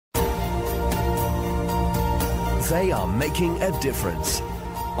They are making a difference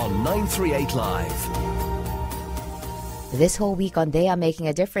on 938 Live. This whole week on They Are Making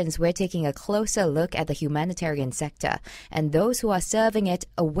a Difference, we're taking a closer look at the humanitarian sector and those who are serving it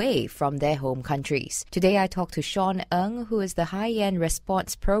away from their home countries. Today I talk to Sean Ng, who is the High-End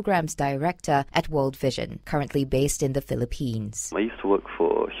Response Programs Director at World Vision, currently based in the Philippines. I used to work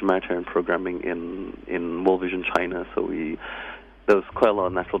for humanitarian programming in World Vision China, so there was quite a lot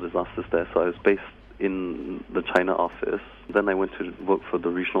of natural disasters there, so I was based in the China office. Then I went to work for the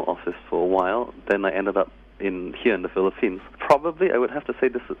regional office for a while. Then I ended up here in the Philippines. Probably, I would have to say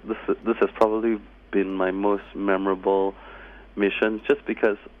this has probably been my most memorable mission, just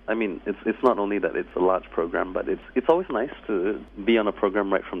because, I mean, it's not only that it's a large program, but it's always nice to be on a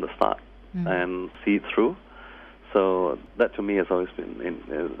program right from the start and see it through. So that to me has always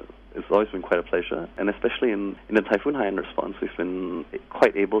been it's always been quite a pleasure, and especially in the typhoon high-end response, we've been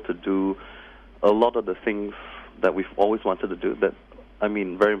quite able to do a lot of the things that we've always wanted to do.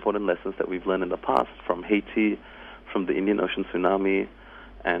 Very important lessons that we've learned in the past from Haiti, from the Indian Ocean tsunami,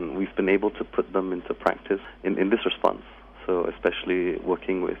 and we've been able to put them into practice in this response. So especially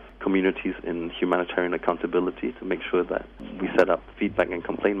working with communities in humanitarian accountability to make sure that we set up feedback and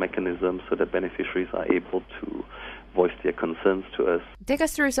complaint mechanisms so that beneficiaries are able to voice their concerns to us. Take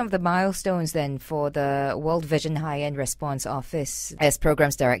us through some of the milestones then for the World Vision High-End Response Office as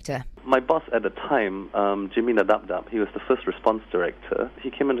Programs Director. My boss at the time, Jimmy Nadabdab, he was the first response director. He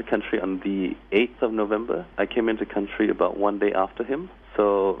came into country on the 8th of November. I came into country about one day after him.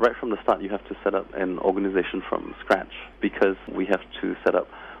 So right from the start, you have to set up an organization from scratch because we have to set up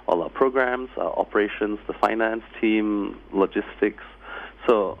all our programs, our operations, the finance team, logistics.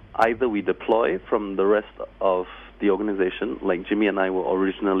 So either we deploy from the rest of the organization, like Jimmy and I were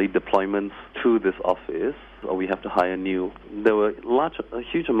originally deployments to this office, or we have to hire new. There were a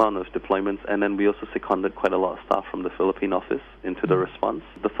huge amount of deployments, and then we also seconded quite a lot of staff from the Philippine office into the response.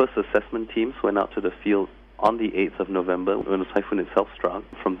 The first assessment teams went out to the field on the 8th of November when the typhoon itself struck.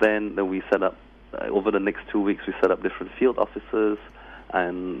 From then we set up, over the next 2 weeks, we set up different field offices,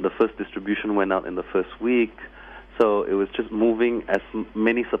 and the first distribution went out in the first week. So it was just moving as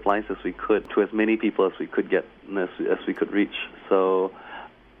many supplies as we could to as many people as we could get, as we could reach. So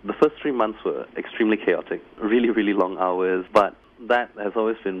the first 3 months were extremely chaotic, really, really long hours, but that has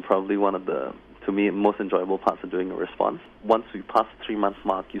always been probably one of the, to me, most enjoyable parts of doing a response. Once we pass the 3 month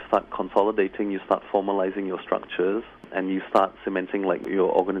mark, you start consolidating, you start formalizing your structures, and you start cementing like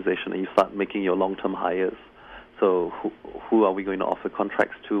your organization, and you start making your long-term hires. So who are we going to offer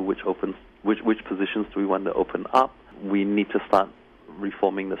contracts to? Which positions do we want to open up? We need to start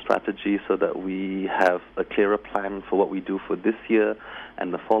reforming the strategy so that we have a clearer plan for what we do for this year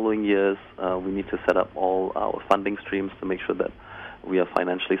and the following years. We need to set up all our funding streams to make sure that we are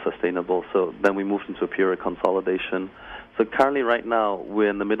financially sustainable. So then we moved into a period of consolidation. So currently right now we're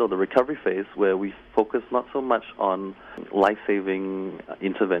in the middle of the recovery phase where we focus not so much on life-saving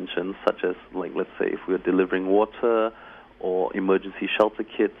interventions such as, like, let's say if we're delivering water or emergency shelter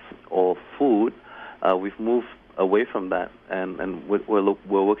kits or food. We've moved away from that, and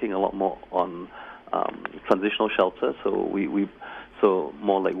we're working a lot more on transitional shelter. So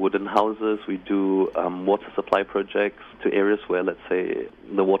more like wooden houses. We do water supply projects to areas where, let's say,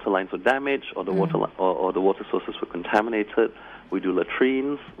 the water lines were damaged or the water sources were contaminated. We do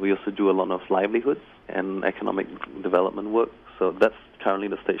latrines. We also do a lot of livelihoods and economic development work. So that's currently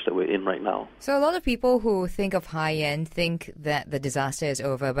the stage that we're in right now. So a lot of people who think of high-end think that the disaster is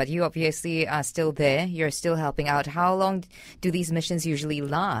over, but you obviously are still there. You're still helping out. How long do these missions usually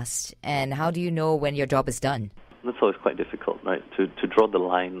last, and how do you know when your job is done? That's always quite difficult, right, to draw the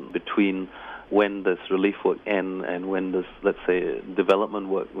line between when does relief work end and when does, let's say, development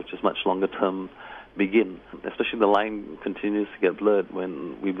work, which is much longer term, begin. Especially the line continues to get blurred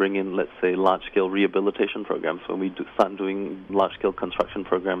when we bring in, let's say, large-scale rehabilitation programs, when we start doing large-scale construction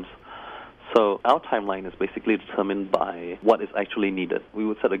programs. So our timeline is basically determined by what is actually needed. We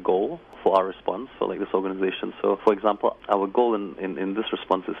would set a goal for our response, for like this organization. So, for example, our goal in this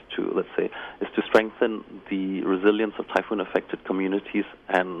response is to strengthen the resilience of typhoon-affected communities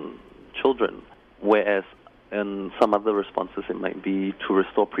and children, whereas in some other responses it might be to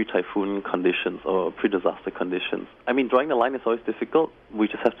restore pre-typhoon conditions or pre-disaster conditions. I mean, drawing the line is always difficult.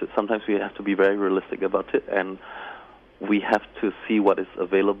 Sometimes we have to be very realistic about it, and we have to see what is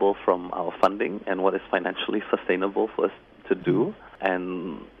available from our funding and what is financially sustainable for us to do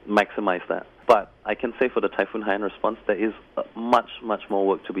and maximize that. But I can say for the typhoon high-end response, there is much, much more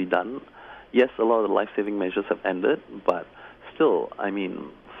work to be done. Yes, a lot of the life-saving measures have ended, but still, I mean,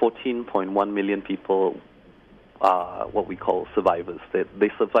 14.1 million people are what we call survivors. They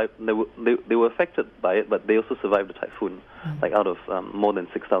survived. They were affected by it, but they also survived the typhoon. Like out of more than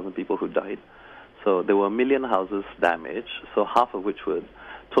 6,000 people who died. So there were 1 million houses damaged. So half of which were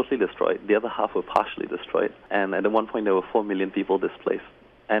totally destroyed. The other half were partially destroyed. And at one point there were 4 million people displaced.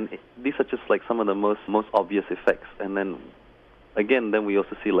 And these are just like some of the most obvious effects. And then again, then we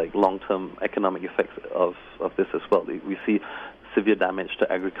also see like long-term economic effects of this as well. We see severe damage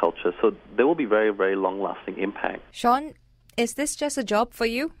to agriculture. So there will be very, very long-lasting impact. Sean, is this just a job for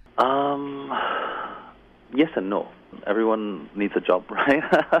you? Yes and no. Everyone needs a job, right?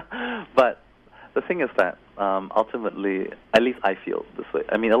 But the thing is that ultimately, at least I feel this way.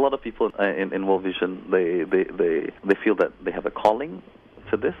 I mean, a lot of people in World Vision, they feel that they have a calling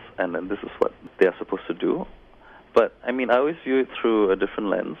to this, and then this is what they are supposed to do. But, I mean, I always view it through a different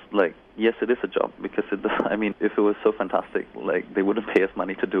lens. Like, yes, it is a job, because I mean, if it was so fantastic, like, they wouldn't pay us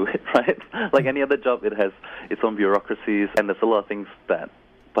money to do it, right? Like any other job, it has its own bureaucracies, and there's a lot of things that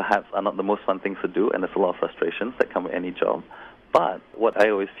perhaps are not the most fun things to do, and there's a lot of frustrations that come with any job. But what I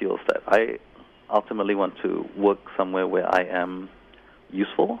always feel is that I ultimately want to work somewhere where I am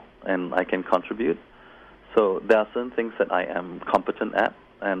useful and I can contribute. So there are certain things that I am competent at,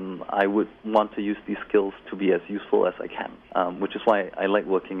 and I would want to use these skills to be as useful as I can, which is why I like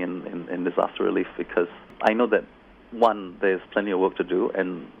working in disaster relief, because I know that, one, there's plenty of work to do,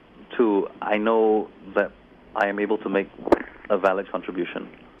 and two, I know that I am able to make a valid contribution.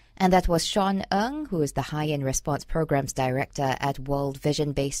 And that was Sean Ng, who is the High-End Response Programs Director at World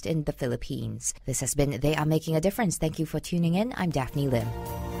Vision based in the Philippines. This has been They Are Making a Difference. Thank you for tuning in. I'm Daphne Lim.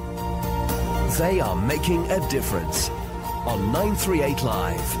 They Are Making a Difference on 938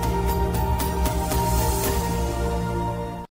 Live.